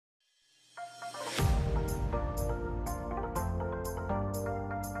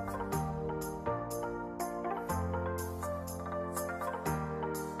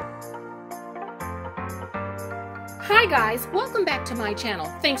Hi guys, welcome back to my channel.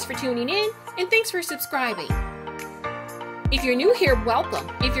 Thanks for tuning in and thanks for subscribing. If you're new here, welcome.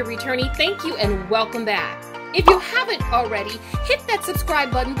 If you're returning, thank you and welcome back. If you haven't already, hit that subscribe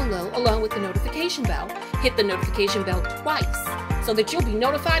button below along with the notification bell. Hit the notification bell twice so that you'll be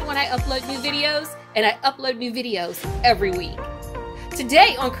notified when I upload new videos, and I upload new videos every week.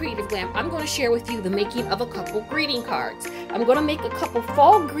 Today on Creative Glam, I'm going to share with you the making of a couple greeting cards. I'm going to make a couple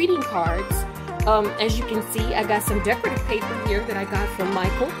fall greeting cards. As you can see, I got some decorative paper here that I got from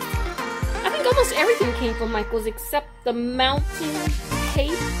Michaels. I think almost everything came from Michaels except the mounting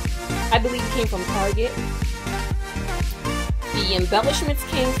tape. I believe came from Target. The embellishments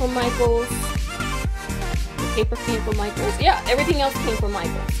came from Michaels. The paper came from Michaels. Yeah, everything else came from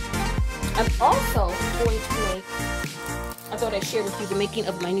Michaels. I'm also going to make, I thought I'd share with you the making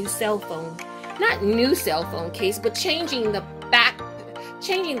of my new cell phone. Not new cell phone case, but changing the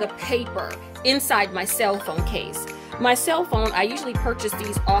paper inside my cell phone case. My cell phone, I usually purchase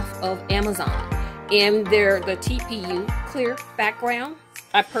these off of Amazon, and they're the TPU clear background.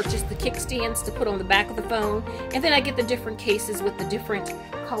 I purchased the kickstands to put on the back of the phone, and then I get the different cases with the different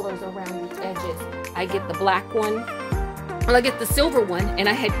colors around the edges. I get the black one, well, I get the silver one, and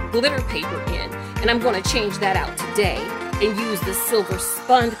I had glitter paper in, and I'm going to change that out today and use the silver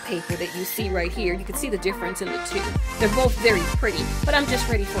spun paper that you see right here. You can see the difference in the two. They're both very pretty, but I'm just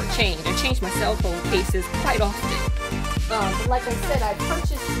ready for a change. I change my cell phone cases quite often. But like I said, I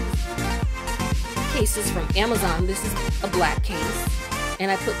purchased these cases from Amazon. This is a black case,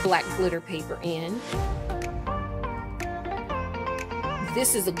 and I put black glitter paper in.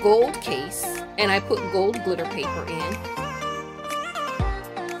 This is a gold case, and I put gold glitter paper in.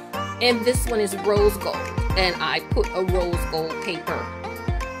 And this one is rose gold, and I put a rose gold paper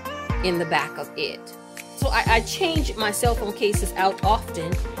in the back of it. So I change my cell phone cases out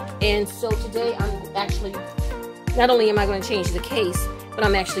often, and so today I'm actually, not only am I going to change the case, but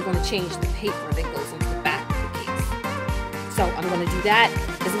I'm actually going to change the paper that goes into the back of the case. So I'm going to do that,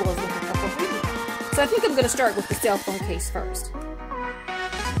 as well as look at a couple of videos. So I think I'm going to start with the cell phone case first.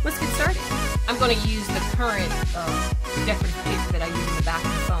 Let's get started. I'm going to use the current decorative paper that I use in the back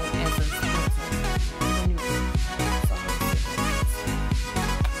of the phone as a stencil.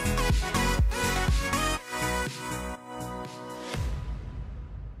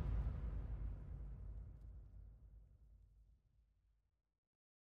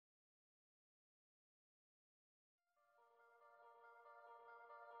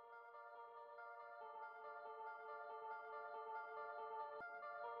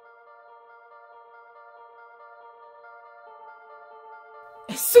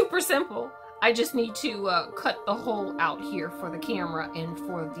 It's super simple. I just need to cut the hole out here for the camera and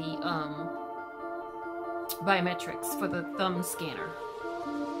for the biometrics for the thumb scanner.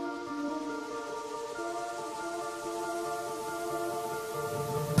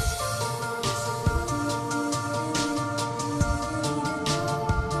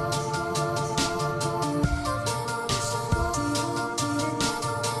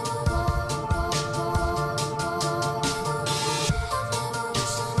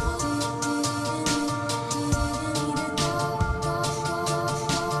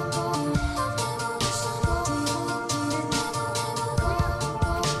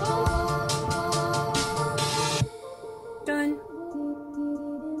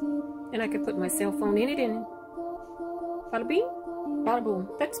 And I could put my cell phone in it, and bada bing, bada boom.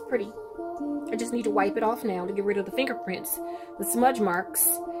 That's pretty. I just need to wipe it off now to get rid of the fingerprints, the smudge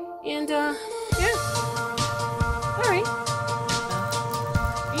marks, and yeah. All right.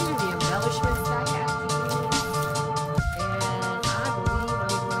 These are the embellishments that I have here, and I believe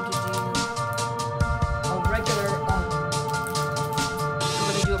I'm going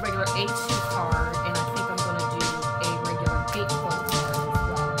to do a regular A2 card, and I think I'm going to do a regular gatefold card as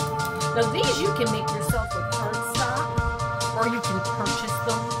well. Now these you can make yourself with cardstock, or you can purchase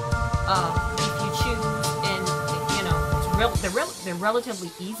them if you choose. And you know, they're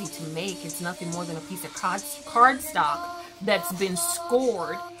relatively easy to make. It's nothing more than a piece of cardstock that's been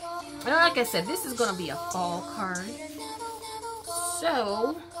scored. And like I said, this is going to be a fall card.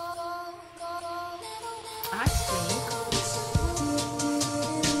 So I think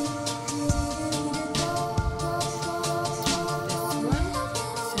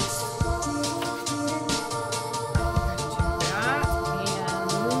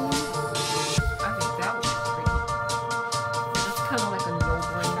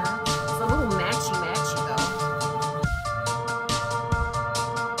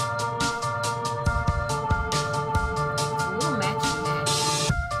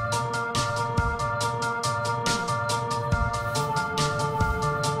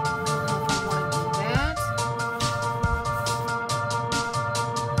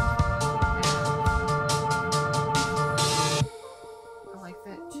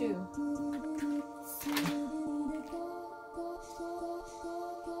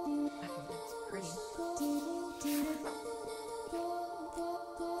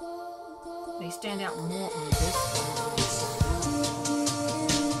They stand out more on this one.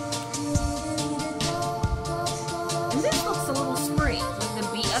 And this looks a little spring with the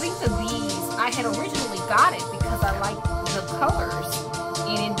bee. I think the bees, I had originally got it because I like the colors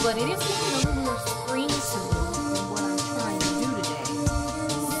in it, but it is looking a little more spring to me than what I'm trying to do today.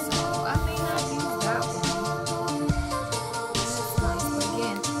 So I may not use that one. That's nice, but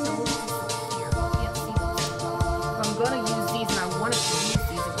again, those disappear. You can't see them. If I'm going to use these and I wanted to use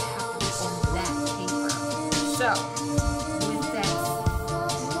these, it would have to be on that paper. So, with that,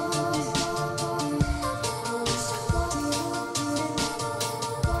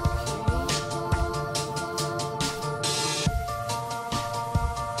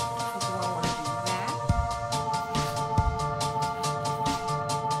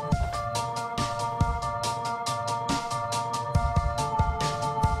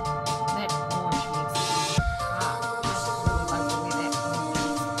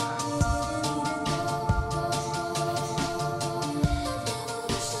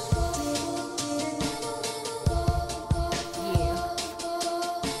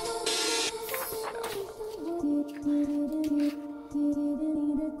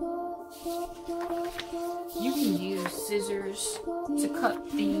 you can use scissors to cut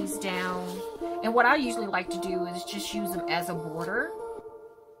these down, and what I usually like to do is just use them as a border.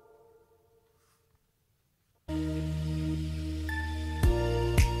 And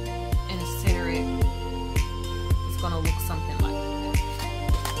center it. It's gonna look something like that.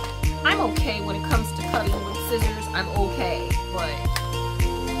 I'm okay when it comes to cutting with scissors. I'm okay, but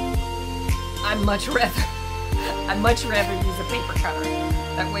I'd much rather use a paper cutter.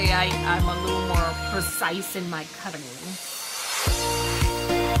 That way I'm a little more precise in my cutting. See,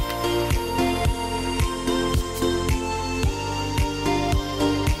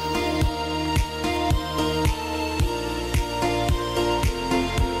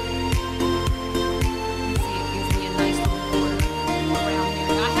 it gives me a nice little border around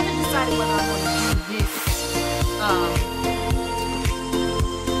there. I haven't decided whether I want to do this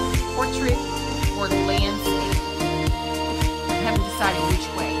portrait or landscape. I haven't decided which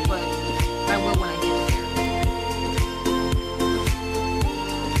way, but I will when I get there.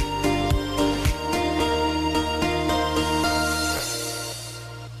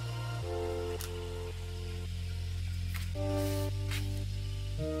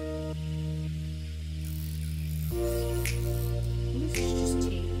 This is just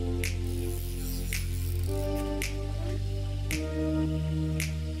tape.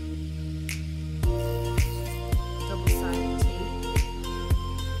 Double-sided tape.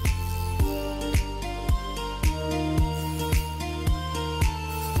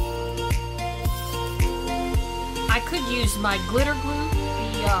 I could use my glitter glue,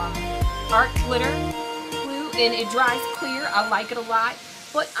 the art glitter glue, and it dries clear. I like it a lot,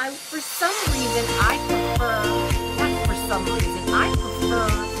 but for some reason I prefer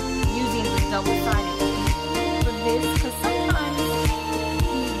using the double-sided tape for this, because sometimes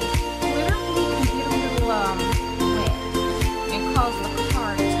the glitter glue can get a little wet and cause the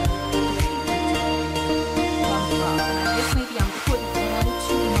card to clump up. And I guess maybe I'm putting on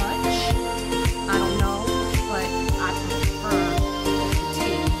too much. I don't know, but I prefer the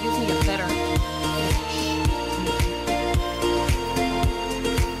tape. It gives me a better finish.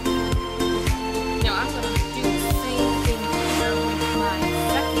 Now I'm going to do the same thing here with my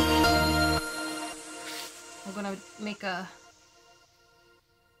second one.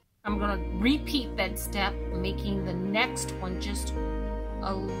 I'm going to repeat that step, making the next one just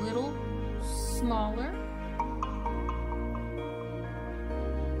a little smaller.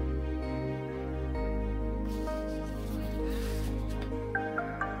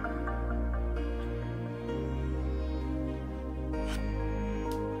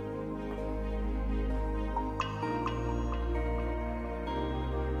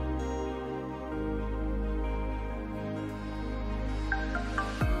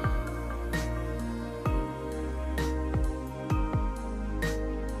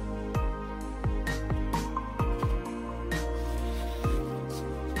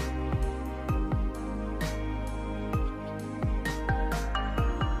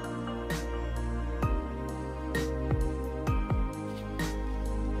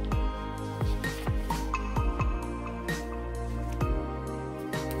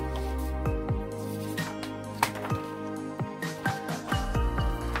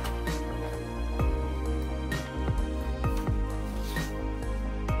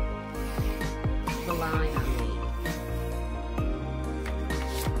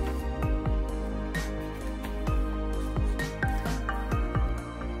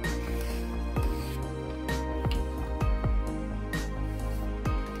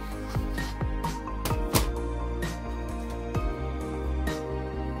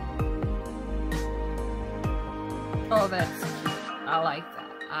 I like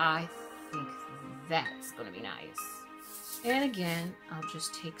that. I think that's gonna be nice. And again, I'll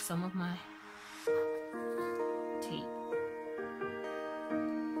just take some of my tape.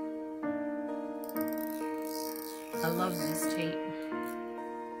 I love this tape.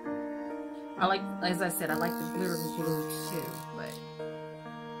 I like, as I said, I like the glitter and glue too, but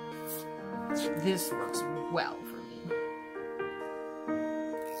this works well for me.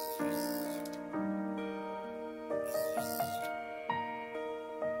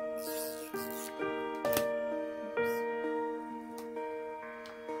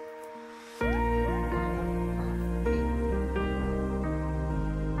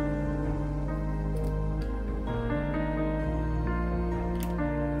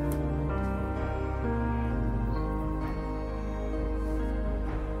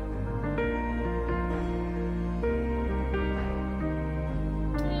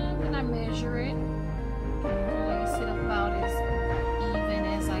 Measure it. Place it about as even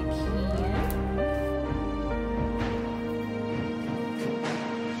as I can.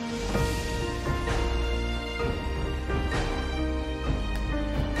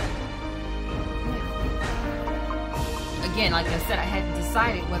 Again, like I said, I hadn't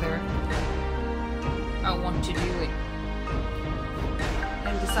decided whether I want to do it. I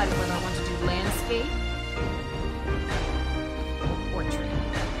hadn't decided whether I want to do landscape or portrait.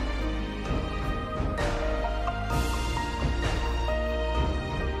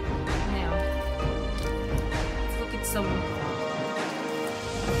 Someone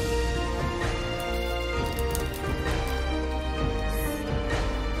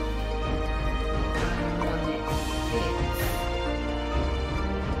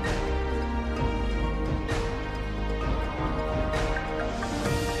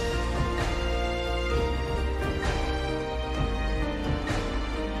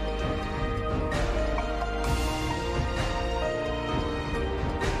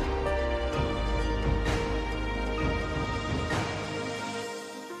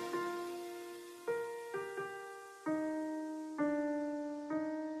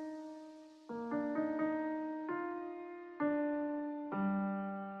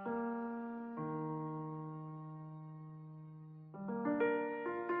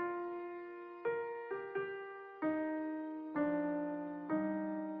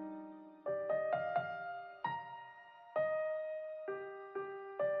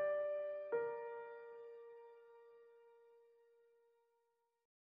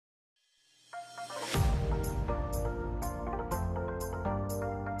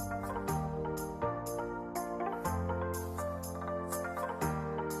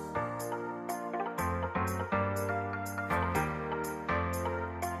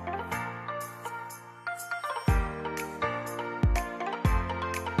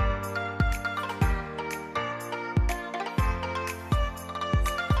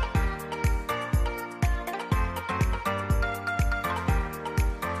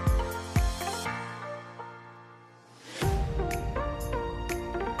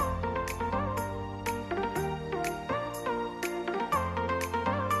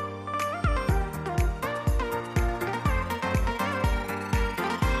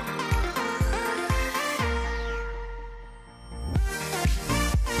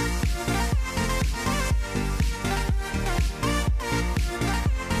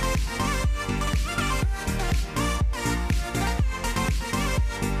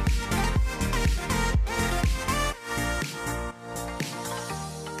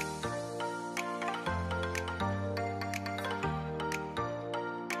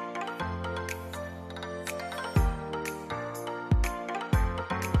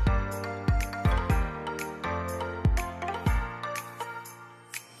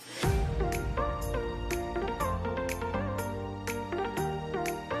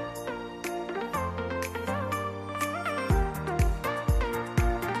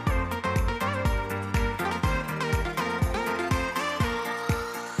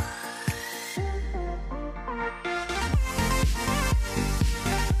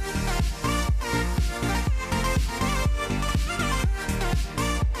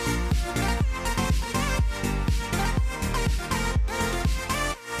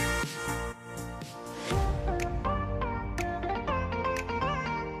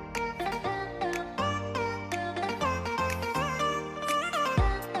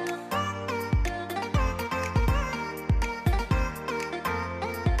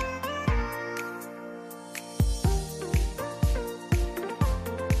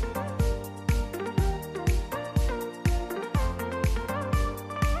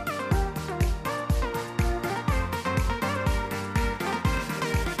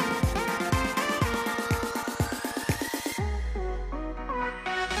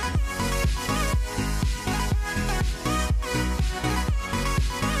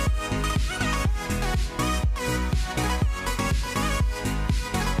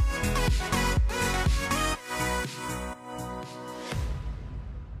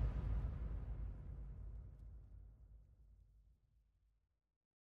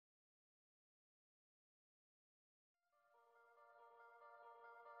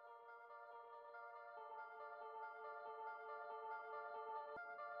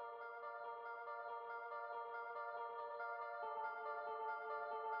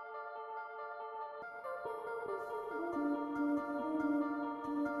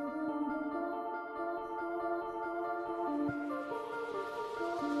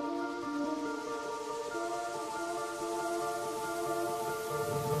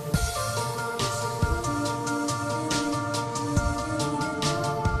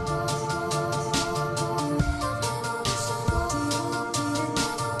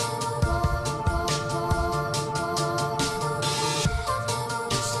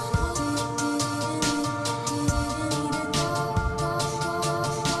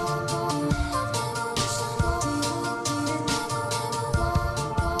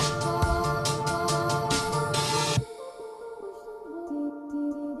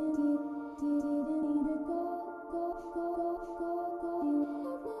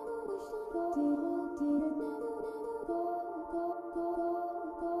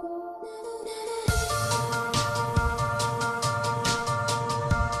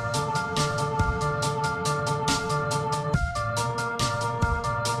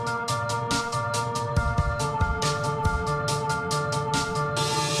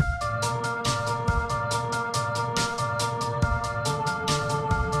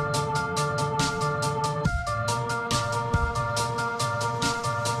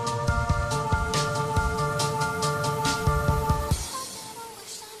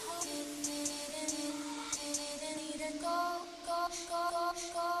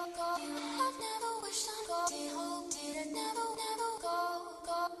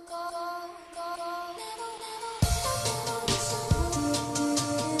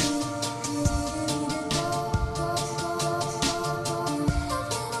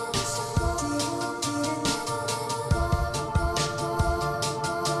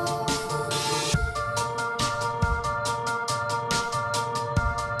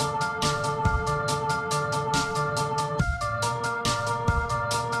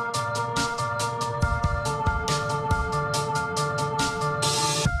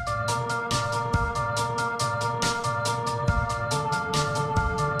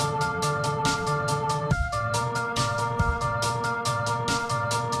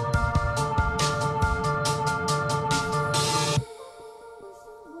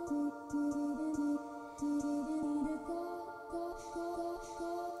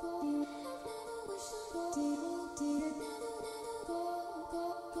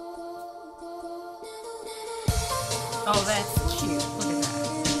Oh, that's cute. Look at that.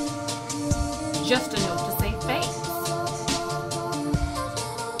 Just a note to say thanks.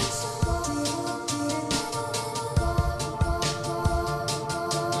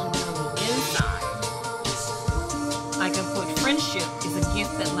 And then on the inside, I can put friendship is a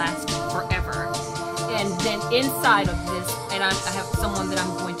gift that lasts forever. And then inside of this, and I have someone that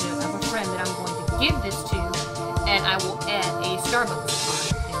I'm going to, I have a friend that I'm going to give this to, and I will add a Starbucks card.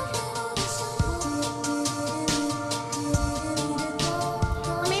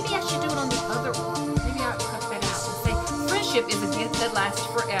 Is a gift that lasts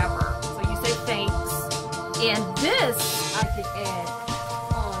forever. So you say thanks. And this I could add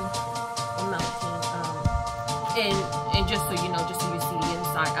on a mounting. And just so you know, just so you see the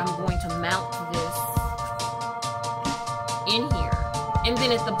inside, I'm going to mount this in here. And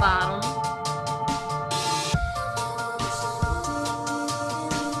then at the bottom,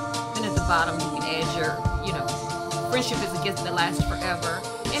 you can add your, you know, friendship is a gift that lasts forever.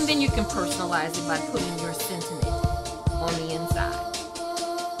 And then you can personalize it by putting your sentiment on the inside.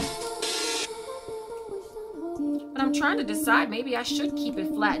 But I'm trying to decide, maybe I should keep it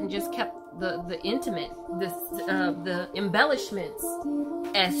flat and just kept the intimate, the embellishments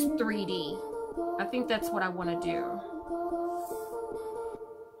as 3D. I think that's what I want to do.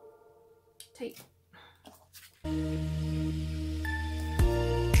 Take.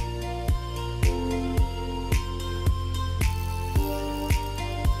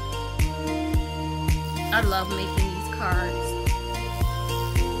 I love making these cards.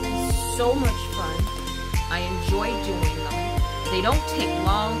 It's so much fun. I enjoy doing them. They don't take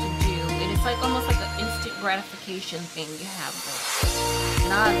long to do, and it's like almost like an instant gratification thing you have going.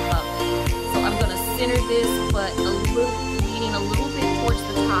 And I love it. So I'm gonna center this, but leaning a little bit towards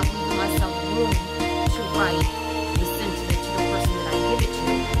the top, leaving myself room to write the sentiment to the person that I give it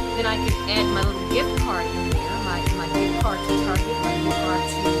to. Then I can add my little gift card in there, my gift card to Target, my gift card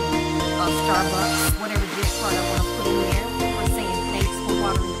to Starbucks, whatever gift card I want to put in there, for saying thanks for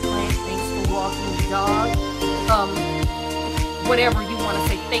watering the plant, thanks for walking the dog, whatever you want to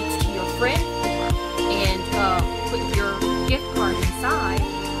say thanks to your friend for, and put your gift card inside,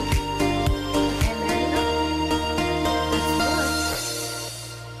 and there you go. That's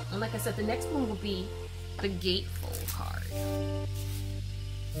good. And like I said, the next one will be the gatefold card.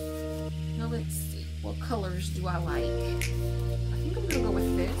 Now let's see. What colors do I like? I think I'm gonna go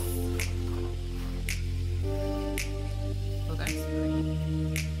with this. Oh, that's great.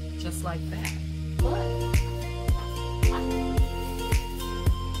 Just like that. But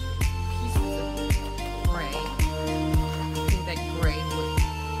pieces of gray. I think that gray would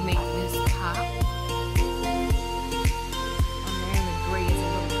make this pop. And then the gray is a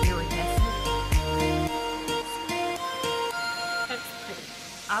little iridescent. That's pretty.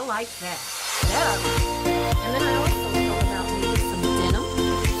 I like that. And then I also thought about maybe some denim.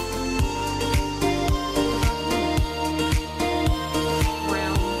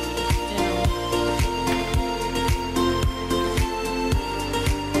 Brown denim.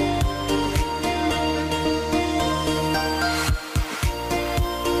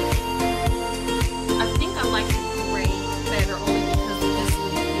 I think I like the gray better only because of this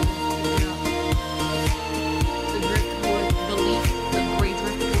leaf. You know, the driftwood, the leaf, the gray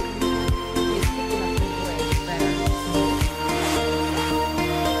driftwood.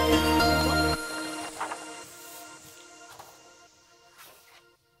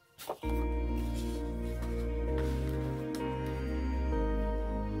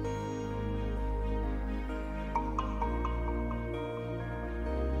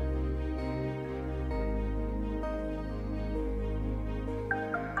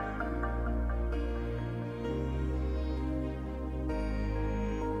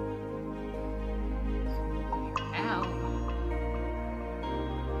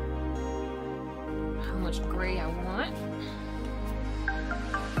 Gray I want.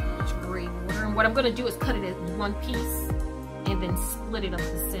 Much gray water. And what I'm going to do is cut it as one piece and then split it up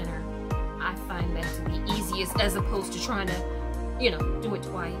the center. I find that to be easiest as opposed to trying to, you know, do it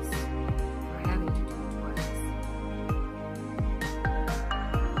twice or having to do it twice.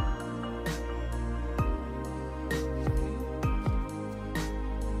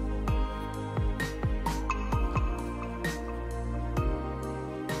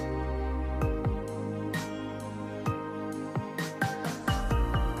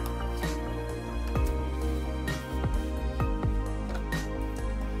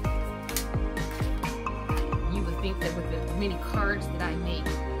 That with the many cards that I make,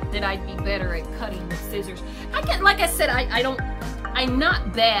 that I'd be better at cutting with scissors. I can, like I said, I'm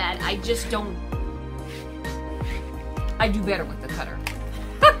not bad. I just don't. I do better with the cutter.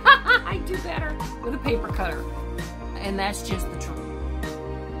 I do better with a paper cutter, and that's just the truth.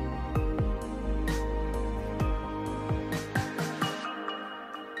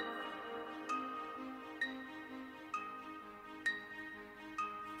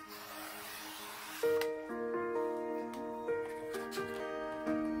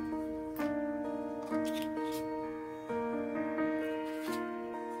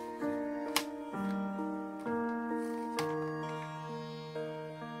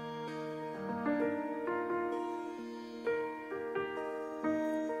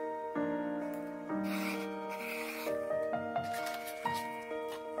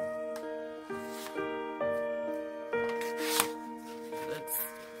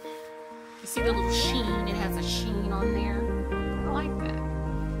 See the little sheen? It has a sheen on there. I like that.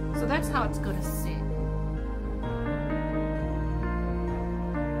 So that's how it's going to sit.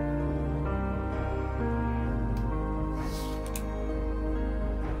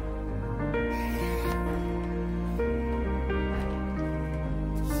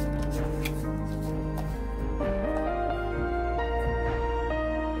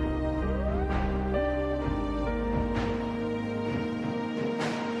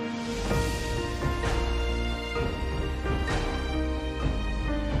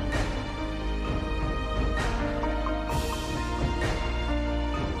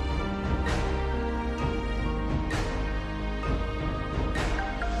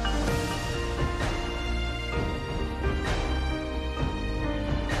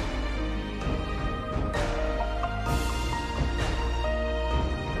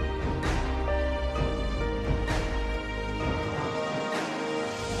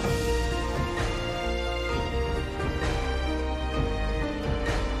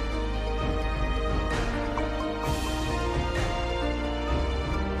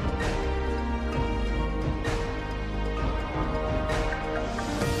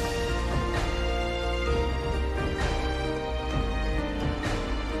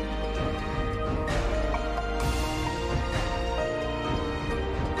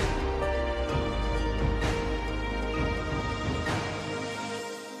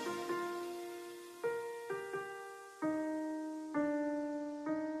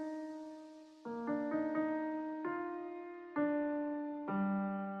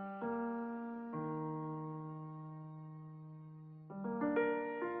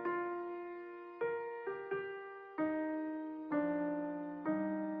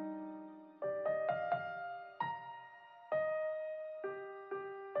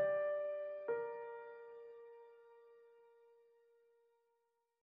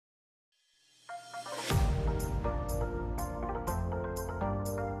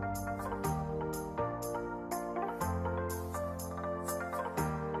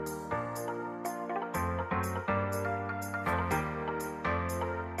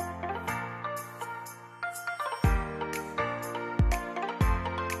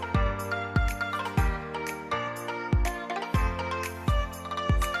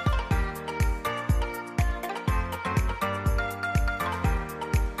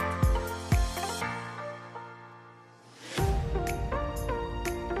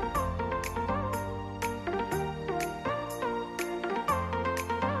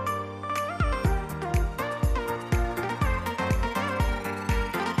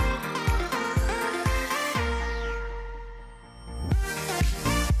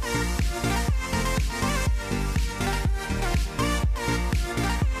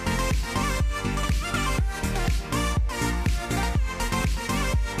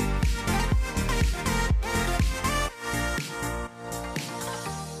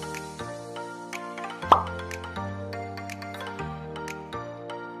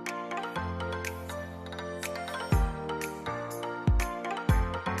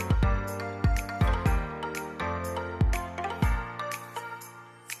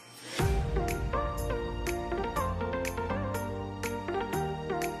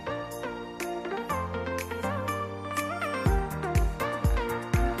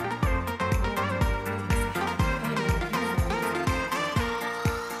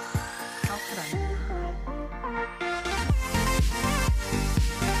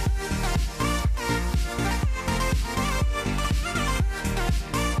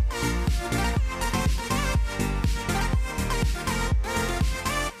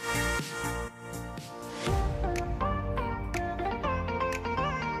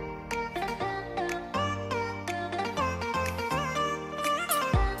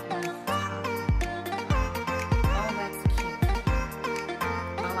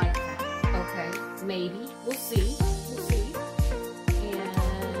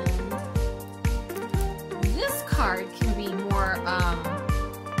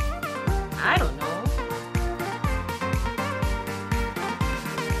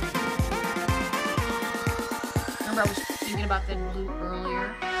 Remember I was thinking about that blue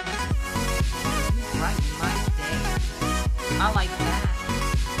earlier? Right, my day. I like that.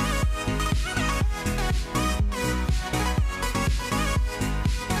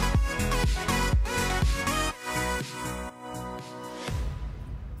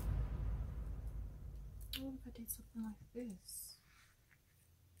 What if I did something like this?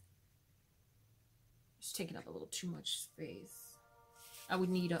 It's taking up a little too much space. I would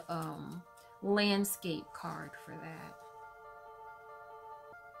need a landscape card for that.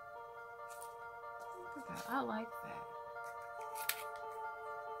 Look at that. I like that.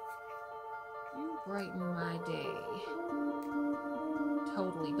 You brighten my day.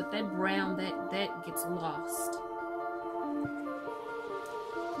 Totally. But that brown, that gets lost.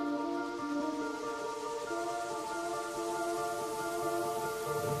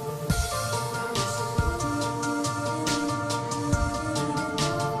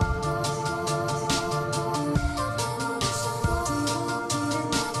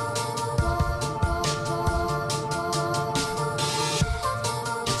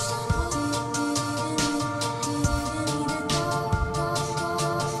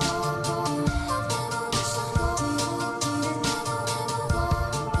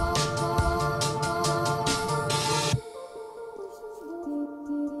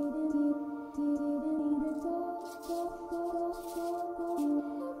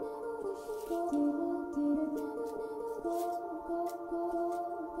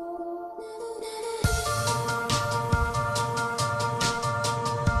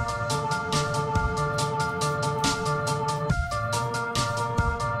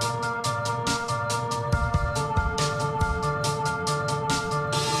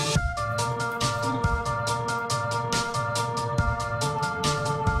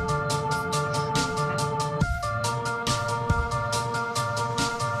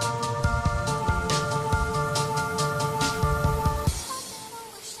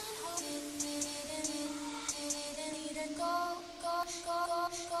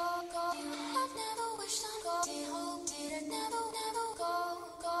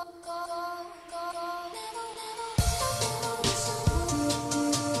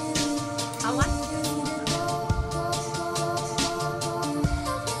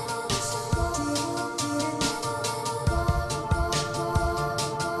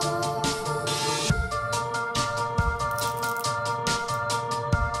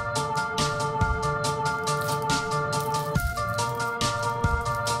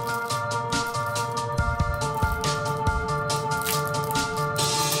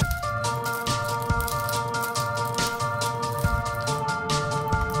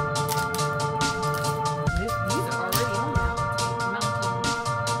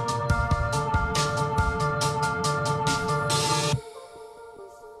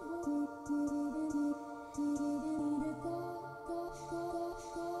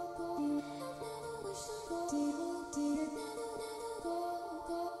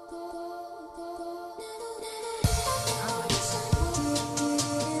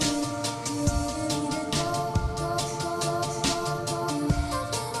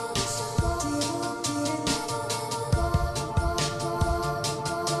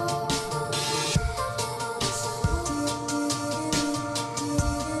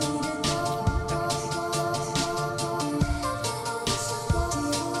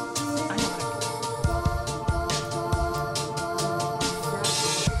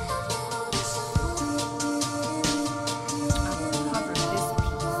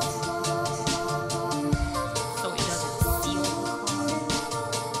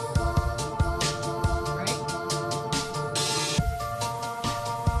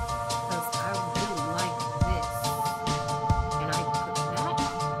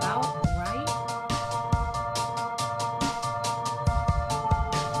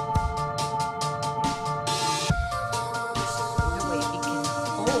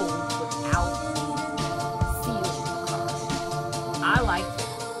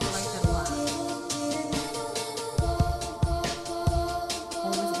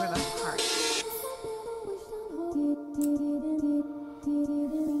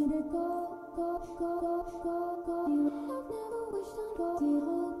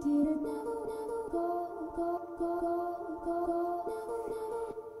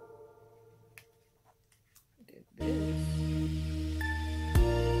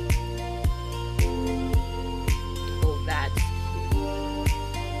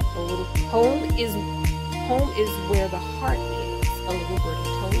 Home is where the heart is. A little birdie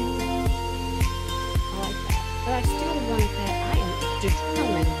told me. I like that. But I still want that. I am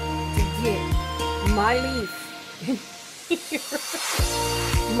determined to get my leaf in here.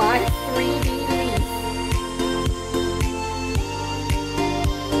 My 3D leaf.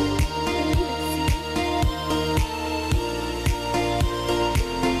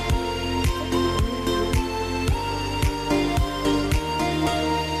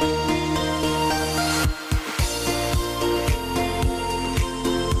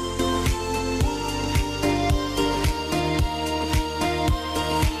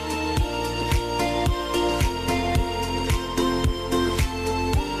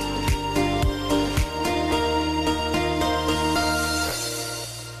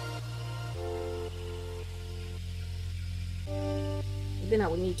 then I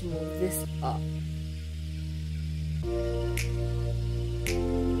would need to move this up.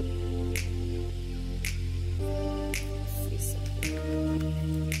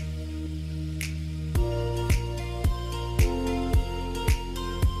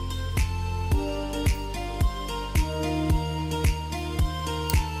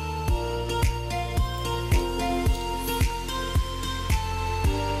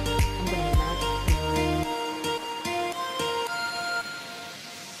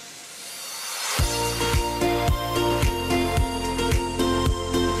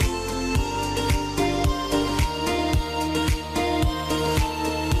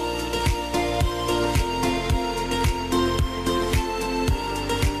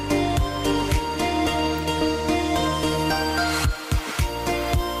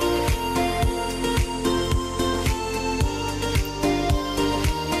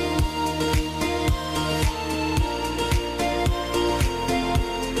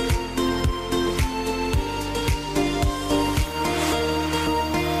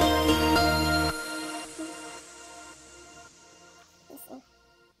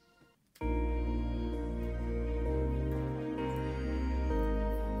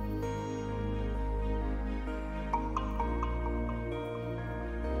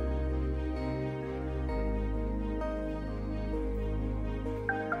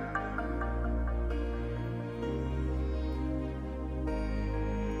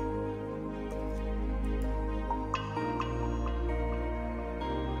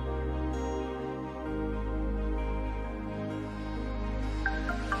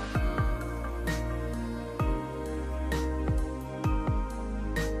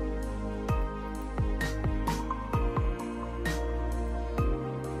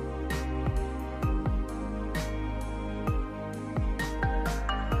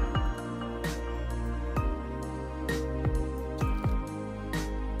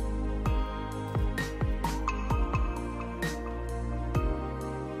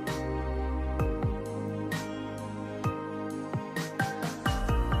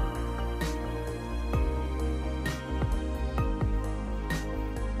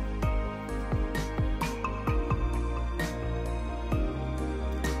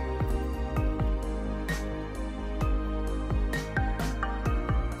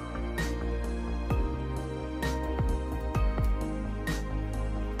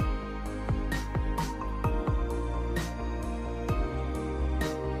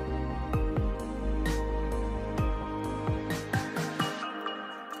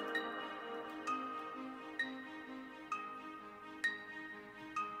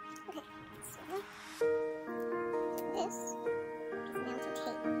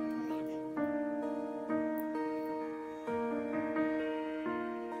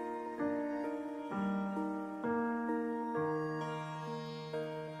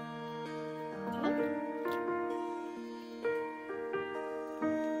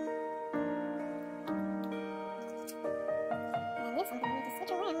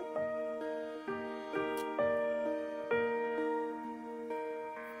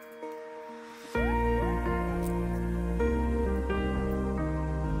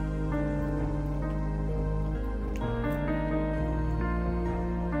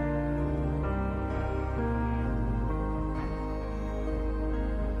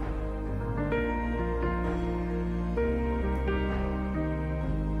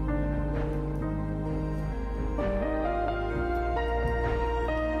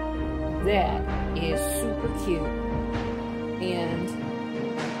 That is super cute. And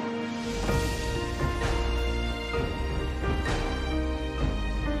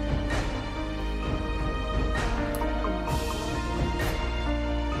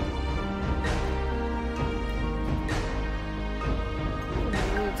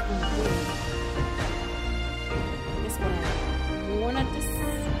That's what I wanted to see.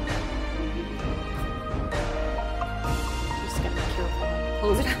 Just gotta be careful how to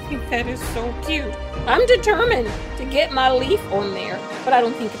close it. I think that is so cute. I'm determined to get my leaf on there, but I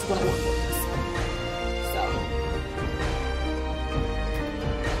don't think it's gonna work with this.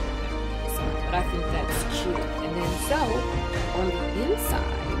 But I think that's cute. And then so on the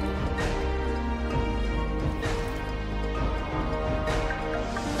inside,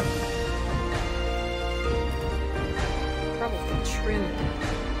 probably trim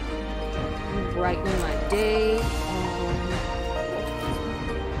that. Brighten my day.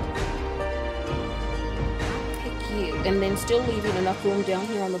 Pick you, and then still leaving enough room down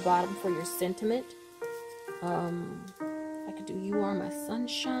here on the bottom for your sentiment. I could do "You Are My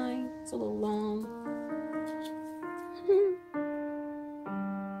Sunshine." It's a little long.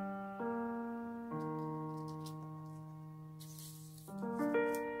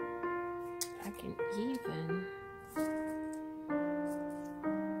 even.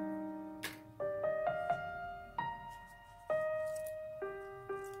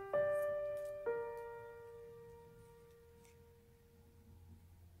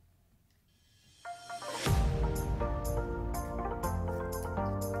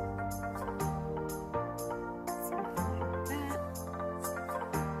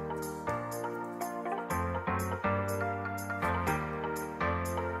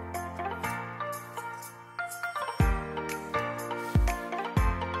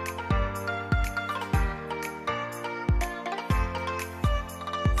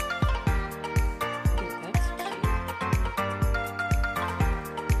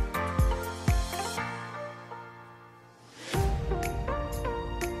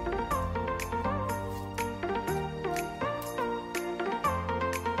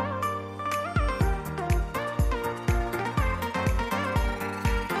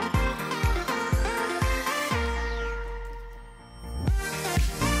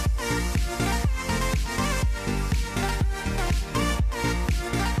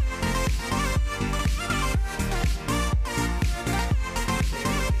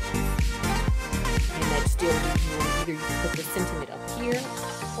 Either you put the sentiment up here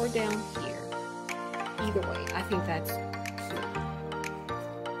or down here. Either way, I think that's cute.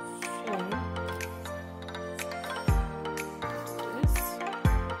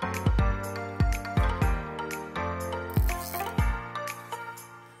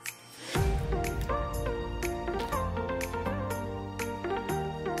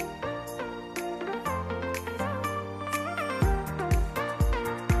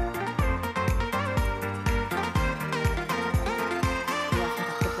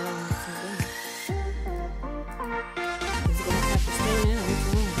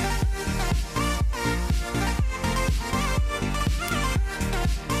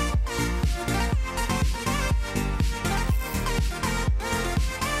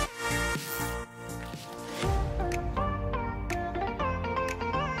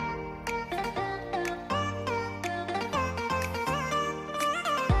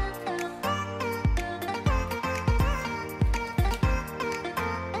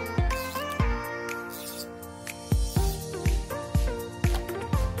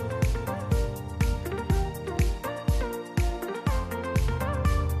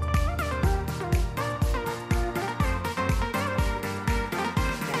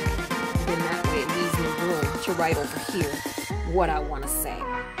 Right over here what I want to say. I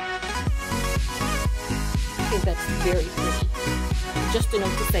think that's very pretty. Just a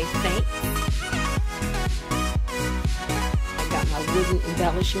note to say thanks. I got my wooden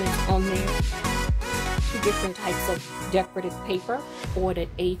embellishments on there. 2 different types of decorative paper. Ordered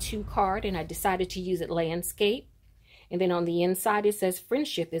A2 card and I decided to use it landscape. And then on the inside it says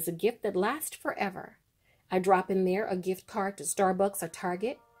friendship is a gift that lasts forever. I drop in there a gift card to Starbucks or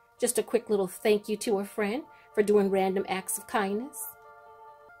Target. Just a quick little thank you to a friend for doing random acts of kindness.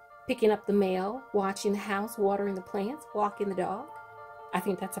 Picking up the mail, watching the house, watering the plants, walking the dog. I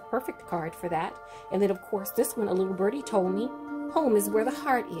think that's a perfect card for that. And then of course this one, a little birdie told me, home is where the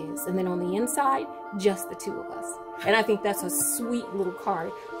heart is. And then on the inside, just the 2 of us. And I think that's a sweet little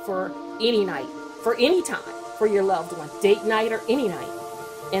card for any night, for any time, for your loved one, date night or any night.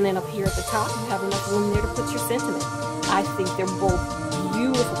 And then up here at the top, you have enough room there to put your sentiment. I think they're both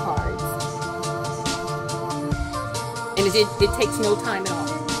beautiful cards. And it takes no time at all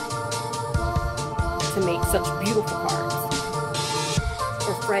to make such beautiful cards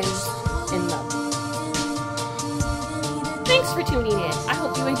for friends and loved ones. Thanks for tuning in. I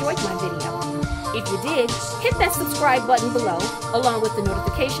hope you enjoyed my video. If you did, hit that subscribe button below along with the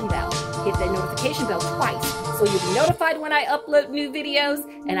notification bell. Hit that notification bell twice so you'll be notified when I upload new videos,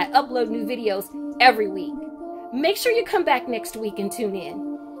 and I upload new videos every week. Make sure you come back next week and tune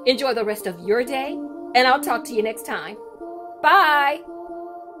in. Enjoy the rest of your day, and I'll talk to you next time. Bye!